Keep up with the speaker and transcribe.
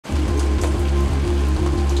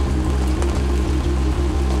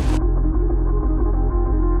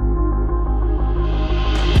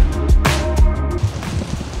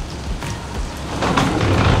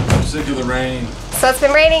So it's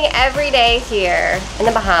been raining every day here in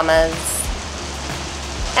the Bahamas,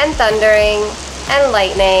 and thundering and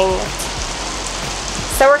lightning.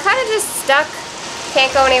 So we're kind of just stuck,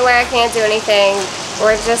 can't go anywhere, can't do anything.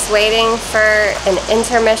 We're just waiting for an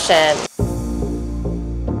intermission.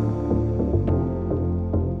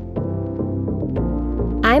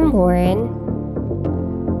 I'm Lauren.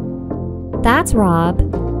 That's Rob.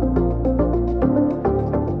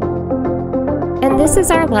 And this is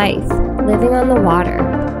our life, living on the water.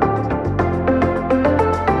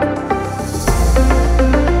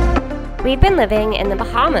 We've been living in the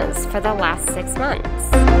Bahamas for the last 6 months.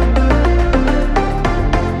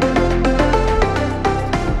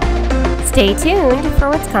 Stay tuned for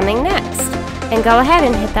what's coming next. And go ahead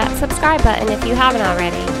and hit that subscribe button if you haven't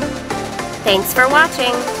already. Thanks for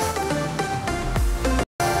watching.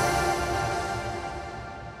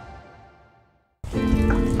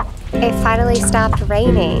 It finally stopped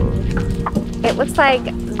raining. It looks like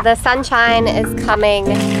the sunshine is coming.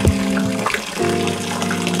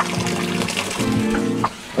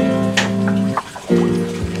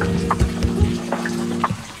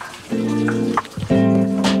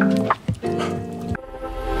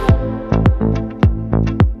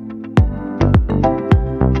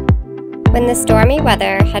 When the stormy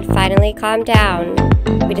weather had finally calmed down,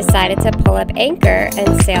 we decided to pull up anchor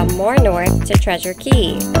and sail more north to Treasure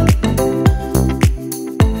Cay.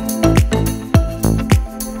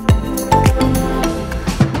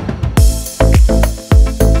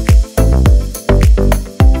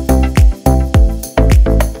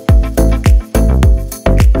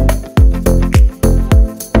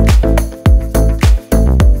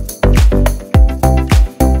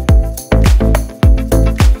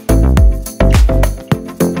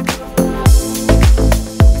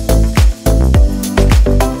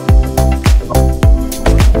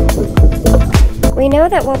 We know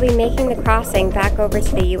that we'll be making the crossing back over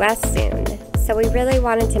to the US soon, so we really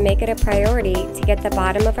wanted to make it a priority to get the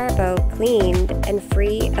bottom of our boat cleaned and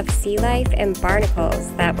free of sea life and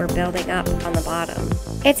barnacles that were building up on the bottom.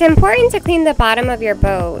 It's important to clean the bottom of your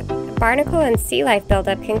boat. Barnacle and sea life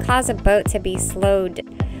buildup can cause a boat to be slowed,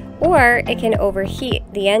 or it can overheat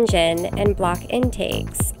the engine and block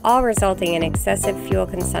intakes, all resulting in excessive fuel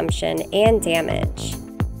consumption and damage.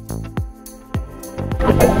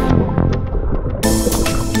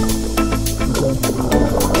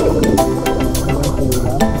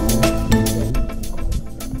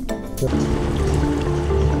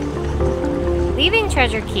 Leaving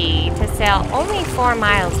Treasure Cay to sail only 4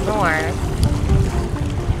 miles north,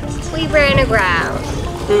 we ran aground.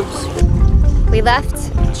 Oops. We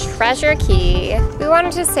left Treasure Cay. We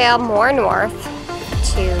wanted to sail more north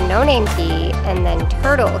to No Name Cay and then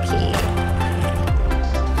Turtle Cay.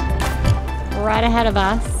 Right ahead of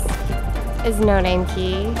us is No Name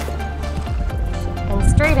Cay, and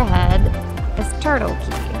straight ahead is Turtle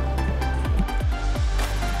Cay.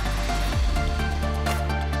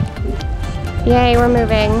 Yay, we're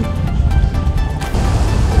moving.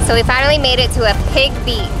 So we finally made it to a pig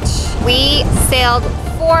beach. We sailed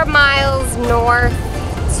 4 miles north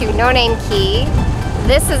to No Name Cay.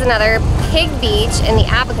 This is another pig beach in the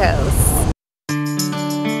Abacos.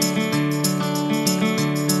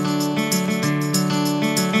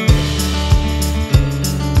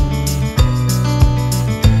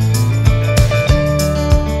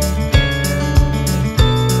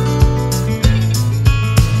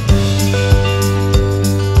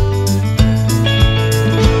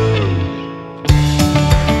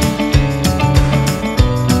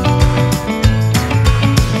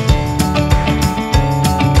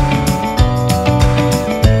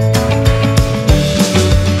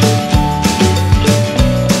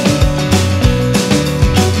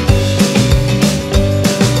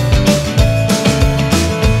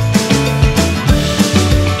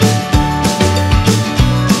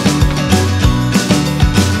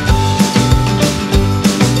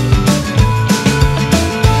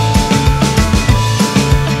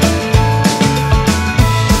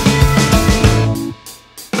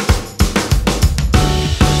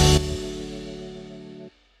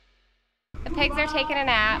 The pigs are taking a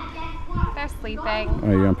nap. They're sleeping.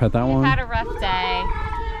 Oh, you gonna pet that one? We've had a rough day.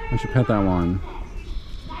 Why don't you pet that one?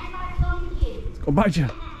 Let's go bite you.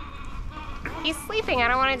 He's sleeping. I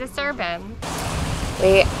don't want to disturb him.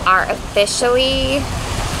 We are officially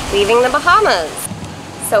leaving the Bahamas.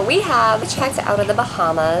 So we have checked out of the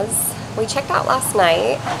Bahamas. We checked out last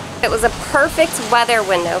night. It was a perfect weather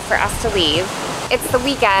window for us to leave. It's the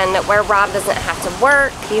weekend where Rob doesn't have to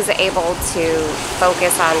work. He's able to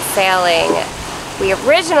focus on sailing. We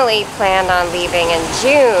originally planned on leaving in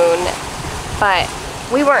June, but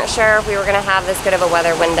we weren't sure if we were gonna have this good of a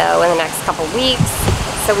weather window in the next couple weeks,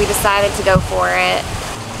 so we decided to go for it.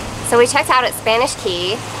 So we checked out at Spanish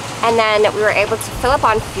Key, and then we were able to fill up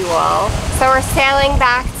on fuel. So we're sailing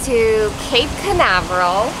back to Cape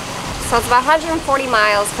Canaveral. So it's about 140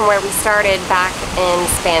 miles from where we started back in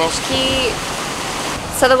Spanish Key.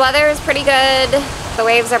 So the weather is pretty good. The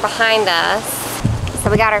waves are behind us.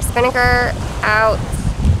 So we got our spinnaker out.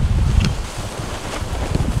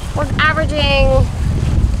 We're averaging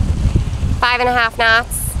 5.5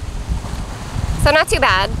 knots. So not too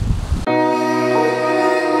bad.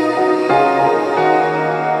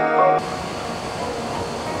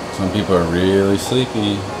 Some people are really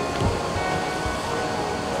sleepy.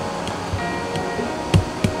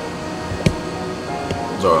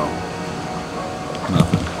 Zoil.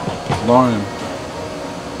 Nothing. Lauren.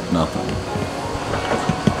 Nothing.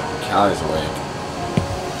 Callie's awake.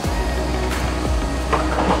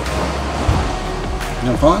 You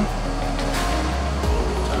having fun?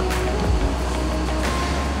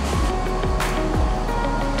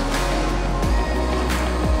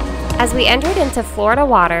 As we entered into Florida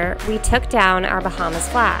water, we took down our Bahamas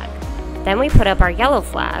flag. Then we put up our yellow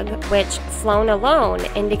flag, which, flown alone,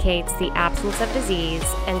 indicates the absence of disease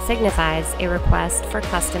and signifies a request for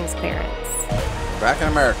customs clearance. Back in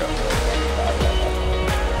America.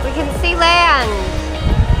 We can see land!